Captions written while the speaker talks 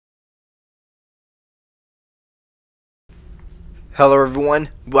Hello everyone,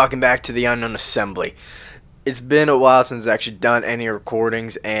 welcome back to the Unknown Assembly. It's been a while since I've actually done any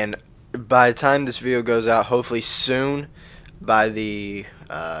recordings, and by the time this video goes out, hopefully soon, by the,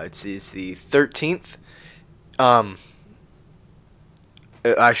 it's the 13th, I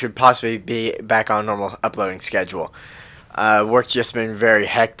should possibly be back on a normal uploading schedule. Work's just been very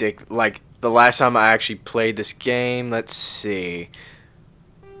hectic. Like, the last time I actually played this game, let's see,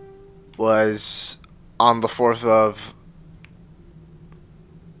 was on the 4th of...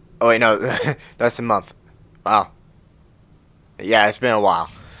 Oh wait, no, that's a month. Wow. Yeah, it's been a while.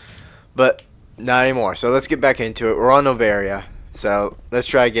 But not anymore. So let's get back into it. We're on Noveria. So let's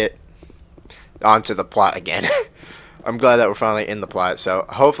try to get onto the plot again. I'm glad that we're finally in the plot. So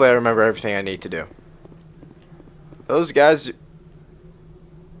hopefully I remember everything I need to do. Those guys,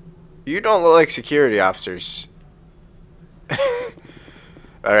 you don't look like security officers.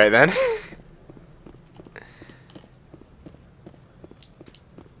 Alright then.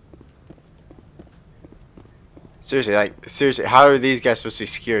 Seriously, how are these guys supposed to be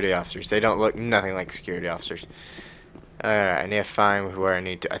security officers? They don't look nothing like security officers. Alright, I need to find where I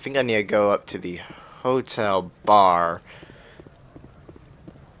need to. I think I need to go up to the hotel bar.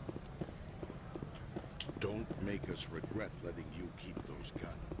 Don't make us regret letting you keep those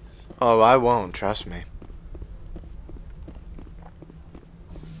guns. Oh, I won't, trust me.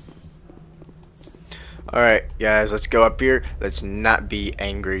 Alright, guys, let's go up here. Let's not be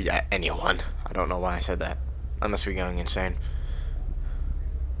angry at anyone. I don't know why I said that. I must be going insane.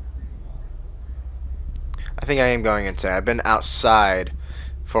 I think I am going insane. I've been outside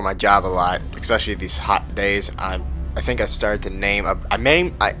for my job a lot, especially these hot days. I think I started to name a... I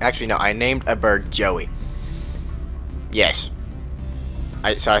named a bird Joey. Yes.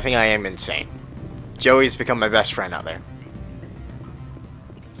 So I think I am insane. Joey's become my best friend out there.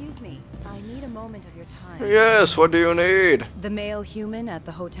 Excuse me, I need a moment of your time. Yes, what do you need? The male human at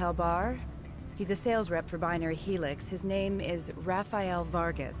the hotel bar? He's a sales rep for Binary Helix. His name is Rafael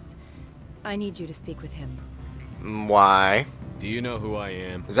Vargas. I need you to speak with him. Why? Do you know who I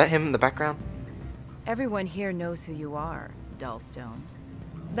am? Is that him in the background? Everyone here knows who you are, Dullstone.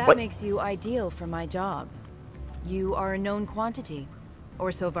 That What? makes you ideal for my job. You are a known quantity,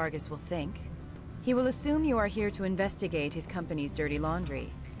 or so Vargas will think. He will assume you are here to investigate his company's dirty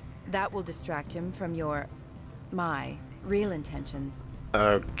laundry. That will distract him from my real intentions.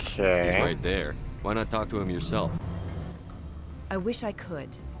 Okay. He's right there. Why not talk to him yourself? I wish I could.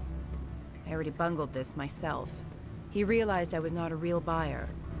 I already bungled this myself. He realized I was not a real buyer.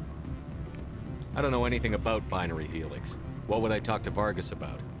 I don't know anything about Binary Helix. What would I talk to Vargas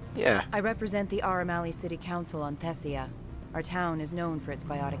about? Yeah. I represent the Aramali City Council on Thessia. Our town is known for its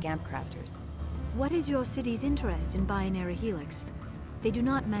biotic amp crafters. What is your city's interest in Binary Helix? They do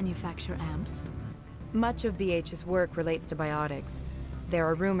not manufacture amps. Much of BH's work relates to biotics. There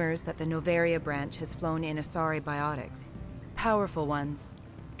are rumors that the Noveria branch has flown in Asari biotics. Powerful ones.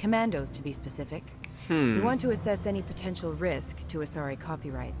 Commandos, to be specific. We want to assess any potential risk to Asari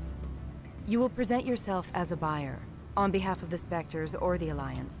copyrights. You will present yourself as a buyer, on behalf of the Spectres or the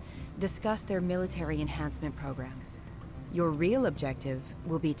Alliance. Discuss their military enhancement programs. Your real objective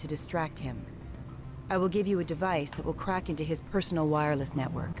will be to distract him. I will give you a device that will crack into his personal wireless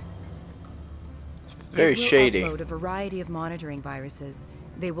network. Very shady. It will upload a variety of monitoring viruses.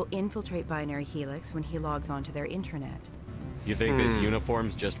 They will infiltrate Binary Helix when he logs onto their intranet. You think this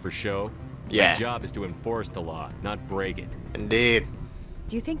uniform's just for show? Yeah. My job is to enforce the law, not break it. Indeed.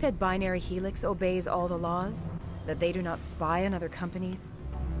 Do you think that Binary Helix obeys all the laws? That they do not spy on other companies?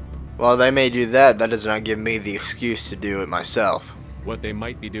 Well, they may do that. That does not give me the excuse to do it myself. What they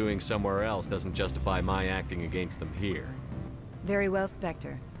might be doing somewhere else doesn't justify my acting against them here. Very well,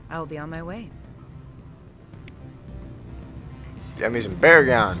 Spectre. I will be on my way. Got me some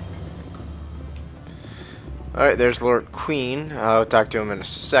Baragon. Alright, there's Lord Queen. I'll talk to him in a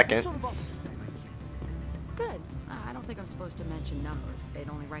second. Good. I don't think I'm supposed to mention numbers. They'd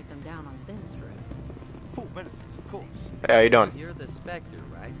only write them down on thin strip. Full benefits, of course. Hey, how you doing? You're the Spectre,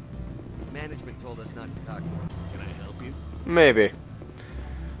 right? Management told us not to talk to him. Can I help you? Maybe.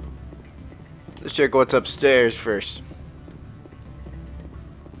 Let's check what's upstairs first.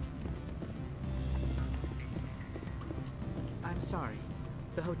 I'm sorry.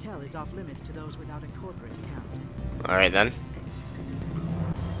 The hotel is off limits to those without a corporate account. Alright then.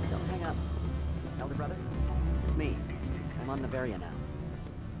 Don't hang up. Elder brother, it's me. I'm on Noveria now.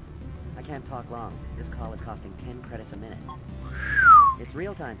 I can't talk long. This call is costing 10 credits a minute. It's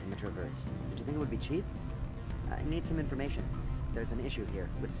real time from the Traverse. Did you think it would be cheap? I need some information. There's an issue here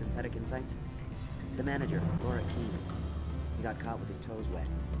with synthetic insights. The manager, Laura Keene, he got caught with his toes wet.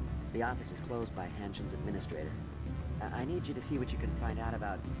 The office is closed by Hanshen's administrator. I need you to see what you can find out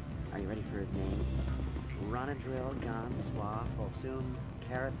about... Are you ready for his name? Ronadril Gan Swa Folsum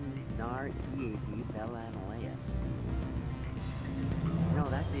Keratin Nar Eadi Belanaleus. No,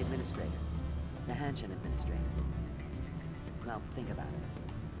 that's the administrator. The Hanshin administrator. Well, think about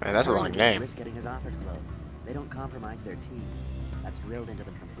it. Man, that's a long name. Risk getting his office closed. They don't compromise their team. That's drilled into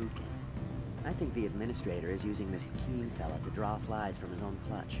them from boot camp. I think the administrator is using this Keen fella to draw flies from his own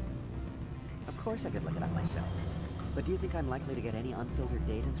clutch. Of course I could look it up myself. But do you think I'm likely to get any unfiltered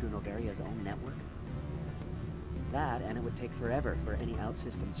data through Noveria's own network? That, and it would take forever for any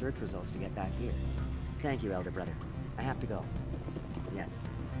out-system search results to get back here. Thank you, Elder Brother. I have to go. Yes.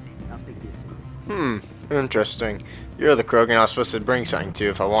 I'll speak to you soon. Interesting. You're the Krogan I was supposed to bring something to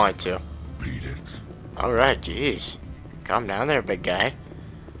if I wanted to. Beat it. Alright, jeez. Calm down there, big guy.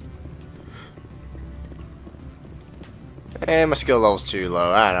 And my skill level's too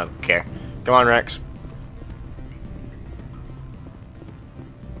low. I don't care. Come on, Rex.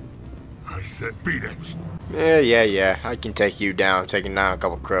 I said beat it. Yeah. I can take you down. I'm taking down a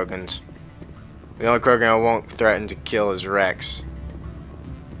couple Krogans. The only Krogan I won't threaten to kill is Rex.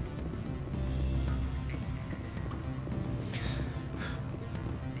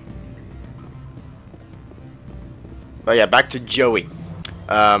 But yeah, back to Joey.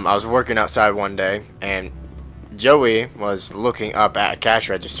 I was working outside one day, and Joey was looking up at a cash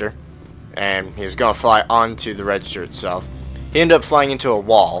register, and he was going to fly onto the register itself. He ended up flying into a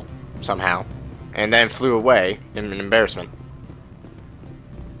wall, somehow, and then flew away in an embarrassment.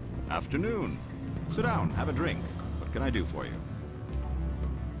 Afternoon. Sit down, have a drink. What can I do for you?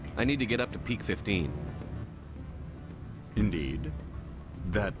 I need to get up to peak 15. Indeed.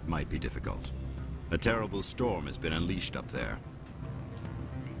 That might be difficult. A terrible storm has been unleashed up there.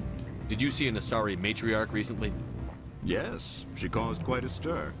 Did you see an Asari matriarch recently? Yes, she caused quite a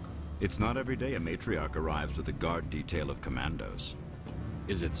stir. It's not every day a matriarch arrives with a guard detail of commandos.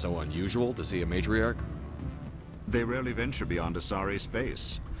 Is it so unusual to see a matriarch? They rarely venture beyond Asari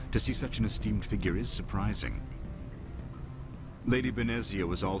space. To see such an esteemed figure is surprising. Lady Benezia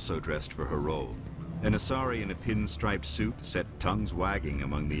was also dressed for her role. An Asari in a pinstriped suit set tongues wagging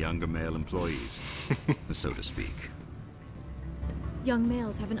among the younger male employees, so to speak. Young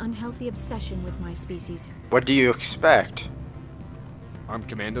males have an unhealthy obsession with my species. What do you expect? Armed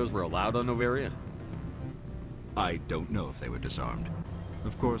commandos were allowed on Noveria? I don't know if they were disarmed.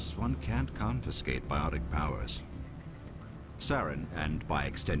 Of course, one can't confiscate biotic powers. Saren, and by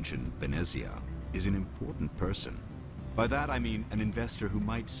extension, Benezia, is an important person. By that I mean an investor who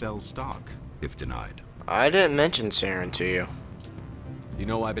might sell stock, if denied. I didn't mention Saren to you. You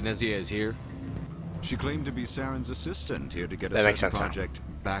know why Benezia is here? She claimed to be Saren's assistant, here to get a That makes certain sense now. project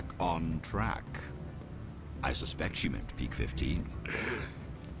back on track. I suspect she meant peak 15.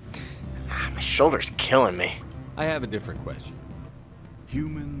 My shoulder's killing me. I have a different question.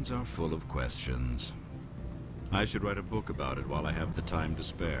 Humans are full of questions. I should write a book about it while I have the time to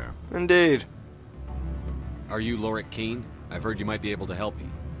spare. Indeed. Are you Lorik Keen? I've heard you might be able to help me.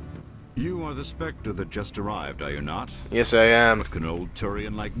 You are the Spectre that just arrived, are you not? Yes, I am. What can an old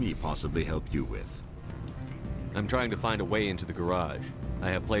Turian like me possibly help you with? I'm trying to find a way into the garage. I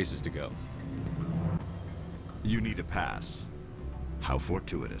have places to go. You need a pass. How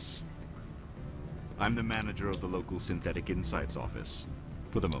fortuitous. I'm the manager of the local Synthetic Insights office.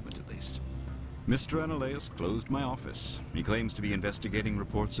 For the moment, at least. Mr. Analeus closed my office. He claims to be investigating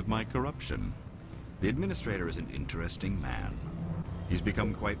reports of my corruption. The administrator is an interesting man. He's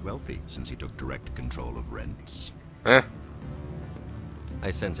become quite wealthy since he took direct control of rents. Eh?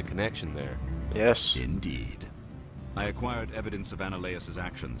 I sense a connection there. Yes. Indeed. I acquired evidence of Analeus's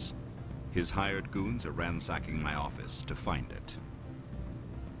actions. His hired goons are ransacking my office to find it.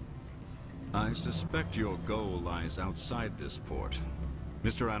 I suspect your goal lies outside this port.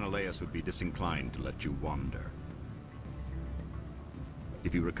 Mr. Analeus would be disinclined to let you wander.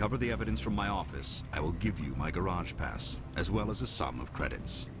 If you recover the evidence from my office, I will give you my garage pass, as well as a sum of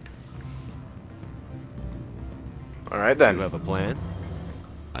credits. Alright then. You have a plan?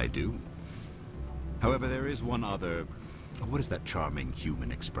 I do. However, there is one other... What is that charming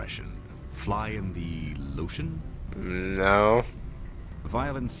human expression? Fly in the lotion? No.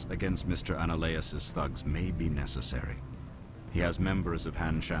 Violence against Mr. Analeus's thugs may be necessary. He has members of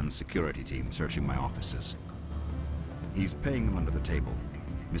Han Shan's security team searching my offices. He's paying them under the table.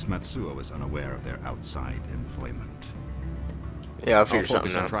 Miss Matsuo is unaware of their outside employment. Yeah, I'll I'll figure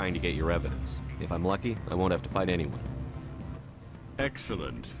something focus on out. trying to get your evidence. If I'm lucky, I won't have to fight anyone.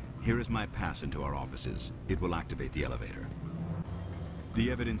 Excellent. Here is my pass into our offices. It will activate the elevator. The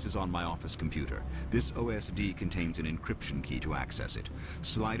evidence is on my office computer. This OSD contains an encryption key to access it.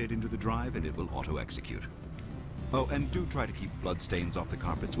 Slide it into the drive and it will auto-execute. Oh, and do try to keep bloodstains off the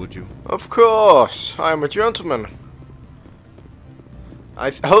carpets, would you? Of course, I'm a gentleman.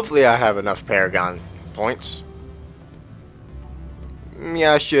 Hopefully I have enough Paragon points.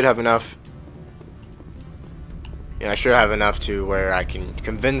 Yeah, I should have enough. Yeah, I should have enough to where I can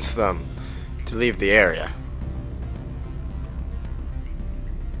convince them to leave the area.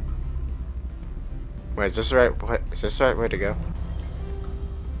 Wait, is this the right? What is this the right way to go?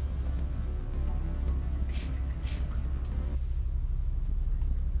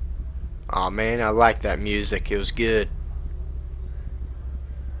 Aw, man, I like that music. It was good.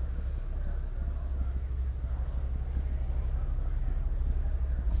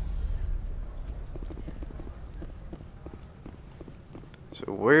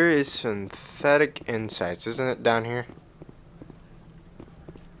 So where is Synthetic Insights? Isn't it down here?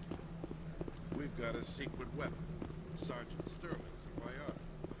 We've got a secret weapon. Sergeant Sterling's a biotic,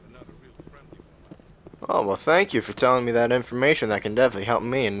 and not a real friendly one. Oh, well, thank you for telling me that information. That can definitely help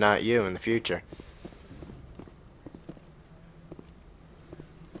me and not you in the future.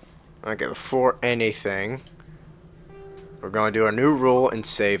 Okay, before anything, we're going to do our new rule and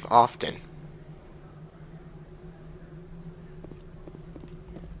save often.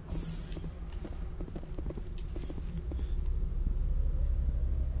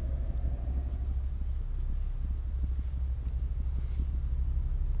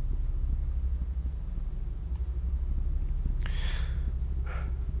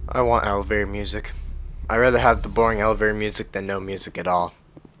 I want elevator music. I'd rather have the boring elevator music than no music at all.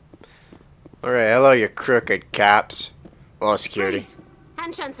 Alright, hello you crooked caps. Well, security. Freeze!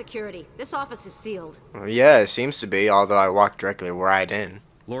 Hanshan security. This office is sealed. Well, yeah, it seems to be, although I walked directly right in.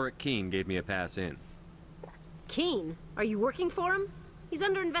 Lorik Keene gave me a pass in. Keene? Are you working for him? He's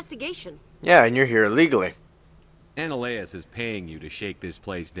under investigation. Yeah, and you're here illegally. Ananias is paying you to shake this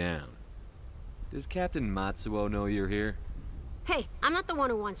place down. Does Captain Matsuo know you're here? Hey, I'm not the one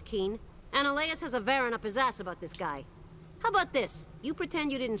who wants Keene. Ananias has a Varen up his ass about this guy. How about this? You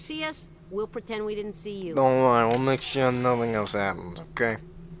pretend you didn't see us, we'll pretend we didn't see you. Don't worry, we'll make sure nothing else happens, okay?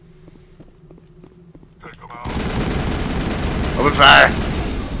 Take him out. Open fire!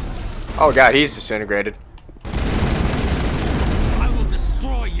 Oh god, he's disintegrated. I will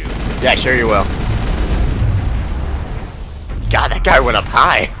destroy you. Yeah, sure you will. God, that guy went up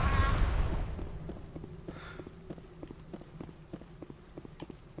high.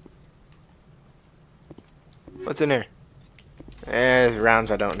 What's in here?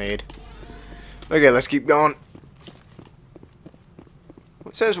 Rounds I don't need. Okay, let's keep going.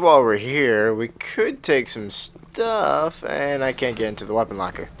 It says while we're here, we could take some stuff, and I can't get into the weapon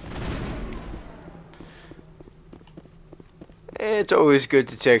locker. It's always good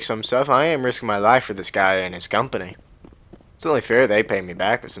to take some stuff. I am risking my life for this guy and his company. It's only fair they pay me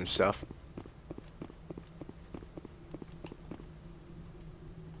back with some stuff.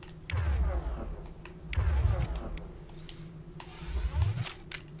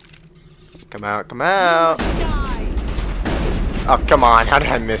 Come out, come out. Oh, come on. How did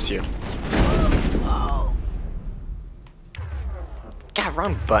I miss you? God,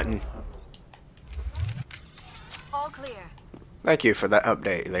 wrong button. All clear. Thank you for that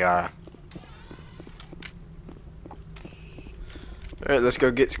update, Liara. Alright, let's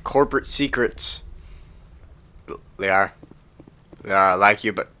go get some corporate secrets. Liara. Liara, I like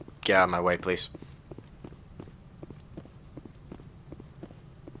you, but get out of my way, please.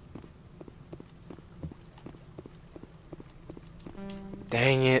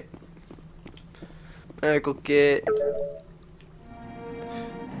 Dang it. Medical kit.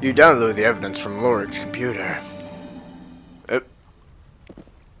 You download the evidence from Lorik's computer. Oh.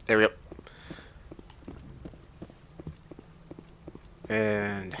 There we go.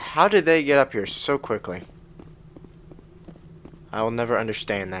 And how did they get up here so quickly? I will never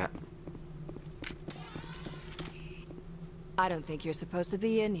understand that. I don't think you're supposed to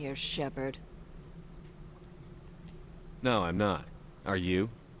be in here, Shepard. No, I'm not. Are you?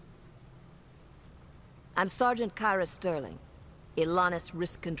 I'm Sergeant Kyra Sterling, Ilanis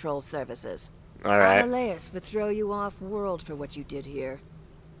Risk Control Services. Alright. Ananias would throw you off-world for what you did here.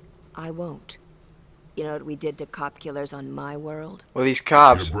 I won't. You know what we did to cop killers on my world? Well, these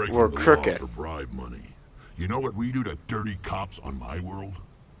cops You're breaking were the law crooked. for bribe money. You know what we do to dirty cops on my world?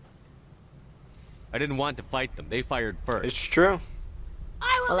 I didn't want to fight them. They fired first. It's true.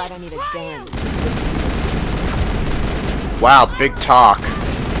 Well, I don't need a gun. Wow, big talk.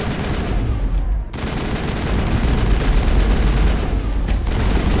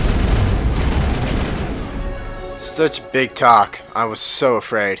 Such big talk. I was so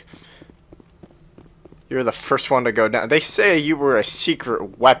afraid. You're the first one to go down. They say you were a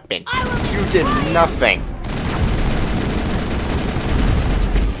secret weapon. You did nothing.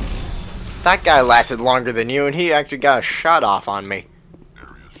 That guy lasted longer than you, and he actually got a shot off on me.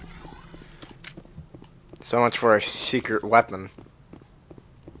 So much for a secret weapon.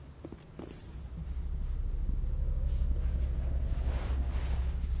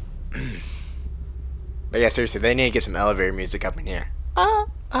 But yeah, seriously, they need to get some elevator music up in here.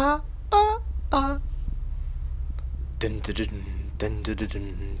 Dun dun dun dun dun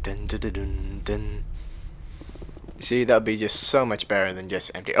dun dun dun dun dun. See, that'd be just so much better than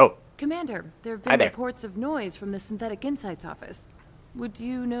just empty. Oh, Commander, there have Hi been there. reports of noise from the Synthetic Insights office. Would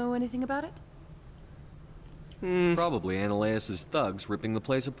you know anything about it? Probably Ananias's thugs ripping the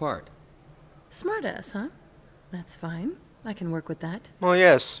place apart. Smartass, huh? That's fine. I can work with that. well,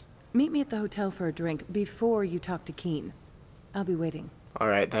 yes. Meet me at the hotel for a drink before you talk to Keen. I'll be waiting. All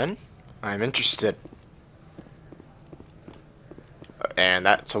right then, I'm interested. And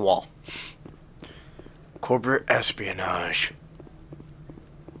that's a wall. Corporate espionage.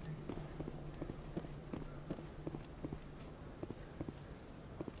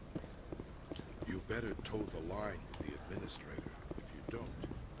 You better toe the line with the administrator. If you don't,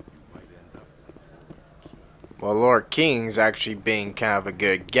 you might end up like Lord King. Well, Lord King's actually being kind of a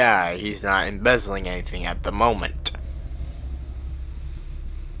good guy. He's not embezzling anything at the moment.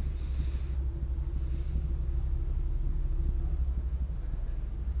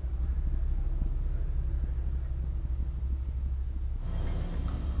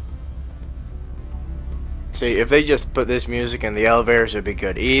 See, if they just put this music in the elevators, it'd be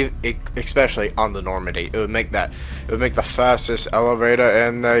good. Especially on the Normandy, it would make the fastest elevator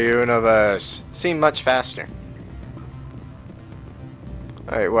in the universe seem much faster.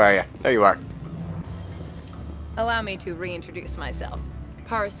 All right, where are you? There you are. Allow me to reintroduce myself.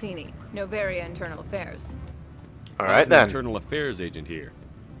 Parasini, Noveria Internal Affairs. All How's right the then. Internal Affairs agent here.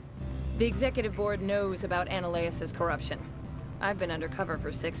 The executive board knows about Ananias's corruption. I've been undercover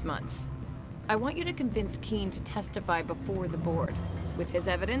for 6 months. I want you to convince Keen to testify before the board. With his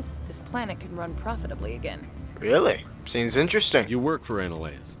evidence, this planet can run profitably again. Really? Seems interesting. You work for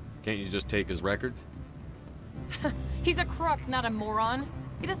Ananias. Can't you just take his records? He's a crook, not a moron.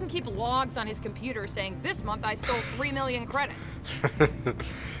 He doesn't keep logs on his computer saying, "This month I stole 3 million credits."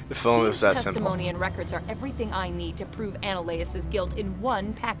 If only it was that simple. Testimony and records are everything I need to prove Ananias's guilt in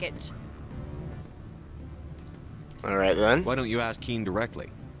one package. All right then. Why don't you ask Keen directly?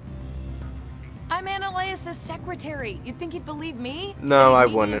 I'm Ananias's secretary. You'd think he'd believe me? No, That he'd I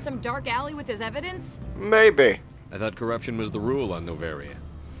meet me wouldn't. in some dark alley with his evidence? Maybe. I thought corruption was the rule on Noveria.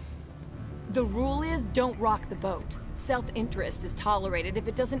 The rule is don't rock the boat. Self-interest is tolerated if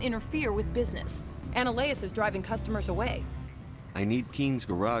it doesn't interfere with business. Ananias is driving customers away. I need Keen's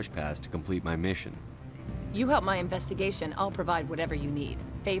garage pass to complete my mission. You help my investigation, I'll provide whatever you need.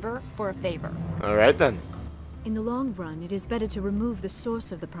 Favor for a favor. All right then. In the long run, it is better to remove the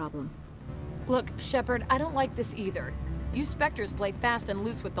source of the problem. Look, Shepard, I don't like this either. You Spectres play fast and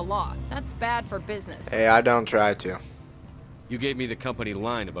loose with the law. That's bad for business. Hey, I don't try to. You gave me the company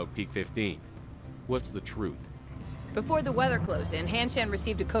line about Peak 15. What's the truth? Before the weather closed in, Hanshan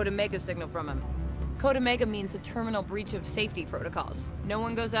received a Code Omega signal from him. Code Omega means a terminal breach of safety protocols. No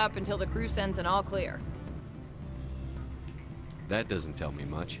one goes up until the crew sends an all clear. That doesn't tell me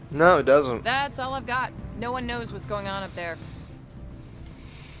much. No, it doesn't. That's all I've got. No one knows what's going on up there.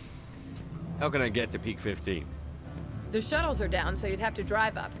 How can I get to Peak 15? The shuttles are down, so you'd have to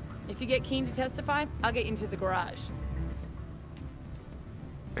drive up. If you get Keen to testify, I'll get you into the garage.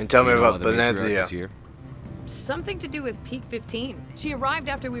 And tell me You know about how the matriarch Benethia. is here? Something to do with Peak 15. She arrived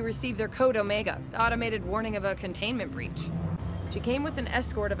after we received their Code Omega, the automated warning of a containment breach. She came with an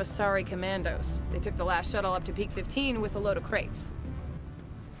escort of Asari commandos. They took the last shuttle up to Peak 15 with a load of crates.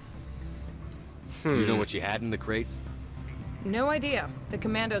 You know what you had in the crates? No idea. The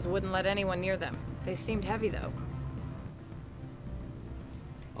commandos wouldn't let anyone near them. They seemed heavy, though.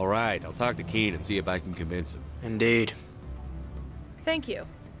 All right, I'll talk to Keen and see if I can convince him. Indeed. Thank you.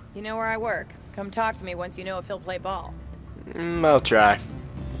 You know where I work. Come talk to me once you know if he'll play ball. I'll try.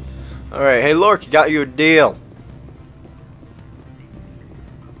 All right, hey, Lork, got you a deal.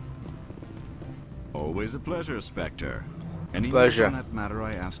 Always a pleasure, Spectre. Any news Pleasure. on that matter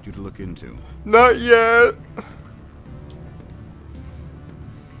I asked you to look into? Not yet.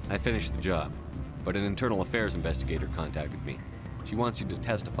 I finished the job, but an internal affairs investigator contacted me. She wants you to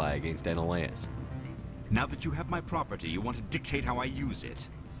testify against Ananias. Now that you have my property, you want to dictate how I use it.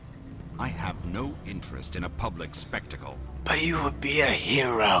 I have no interest in a public spectacle. But you would be a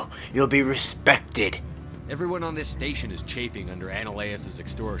hero. You'll be respected. Everyone on this station is chafing under Ananias'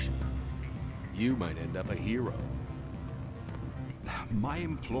 extortion. You might end up a hero. My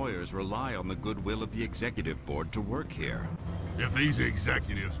employers rely on the goodwill of the executive board to work here. If these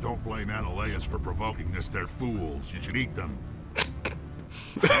executives don't blame Ananias for provoking this, they're fools. You should eat them.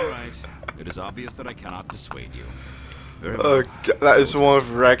 All right. It is obvious that I cannot dissuade you. Very Oh, well. God, that is one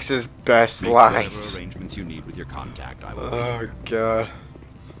of Rex's best Make whatever lines. arrangements you need with your contact. I will be Oh, here. God.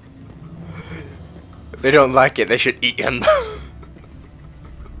 If they don't like it, they should eat him.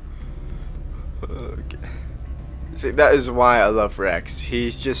 Okay. See, that is why I love Rex.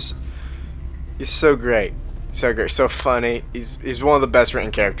 He's so great. So great, so funny. He's one of the best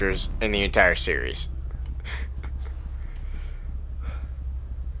written characters in the entire series.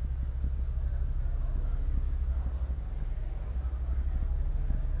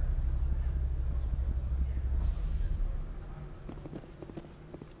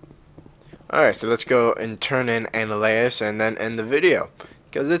 Alright, so let's go and turn in Ananias and then end the video.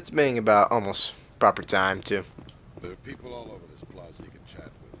 Because it's being about almost proper time too. There are people all over this plaza you can chat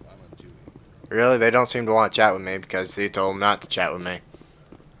with. I'm on duty. Really? They don't seem to want to chat with me because they told them not to chat with me.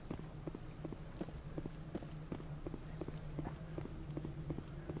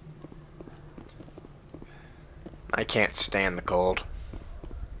 I can't stand the cold.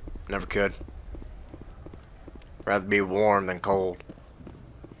 Never could. Rather be warm than cold.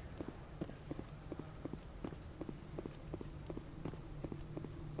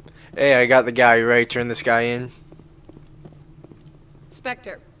 Hey, I got the guy. You ready to turn this guy in?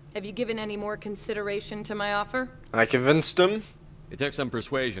 Spectre, have you given any more consideration to my offer? I convinced him. It took some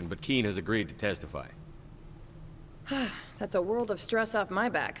persuasion, but Keene has agreed to testify. That's a world of stress off my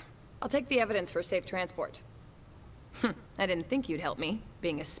back. I'll take the evidence for safe transport. I didn't think you'd help me,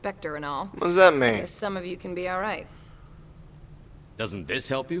 being a Spectre and all. What does that I mean? guess some of you can be alright. Doesn't this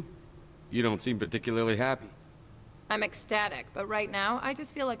help you? You don't seem particularly happy. I'm ecstatic, but right now, I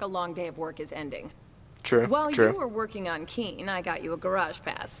just feel like a long day of work is ending. True, While true. you were working on Keene, I got you a garage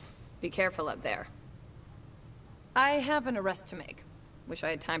pass. Be careful up there. I have an arrest to make. Wish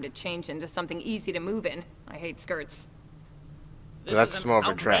I had time to change into something easy to move in. I hate skirts. That's more of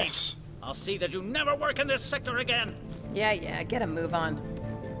a dress. I'll see that you never work in this sector again. Yeah, get a move on.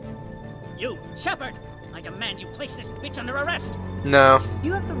 You, Shepard! I demand you place this bitch under arrest. No.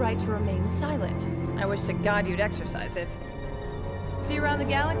 You have the right to remain silent. I wish to God you'd exercise it. See you around the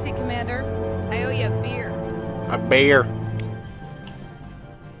galaxy, Commander. I owe you a beer. A bear.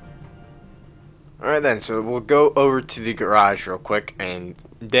 Alright then, so we'll go over to the garage real quick and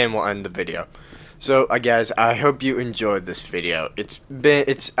then we'll end the video. So guys, I hope you enjoyed this video.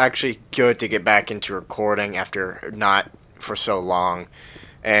 It's actually good to get back into recording after not for so long.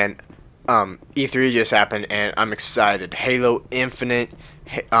 And E3 just happened and I'm excited. Halo Infinite,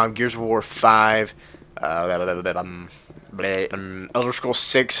 Gears of War 5, Elder Scrolls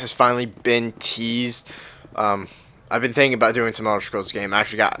 6 has finally been teased. I've been thinking about doing some Elder Scrolls game. I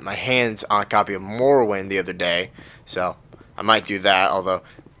actually got my hands on a copy of Morrowind the other day, so I might do that. Although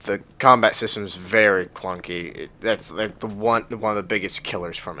the combat system is very clunky. That's like one of the biggest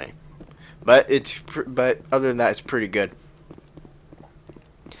killers for me. But other than that, it's pretty good.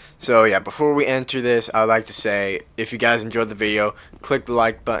 So yeah, before we enter this, I'd like to say, if you guys enjoyed the video, click the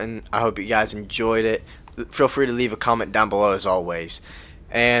like button. I hope you guys enjoyed it. Feel free to leave a comment down below as always.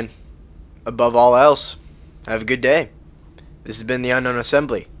 And above all else, have a good day. This has been the Unknown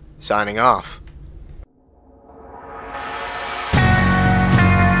Assembly, signing off.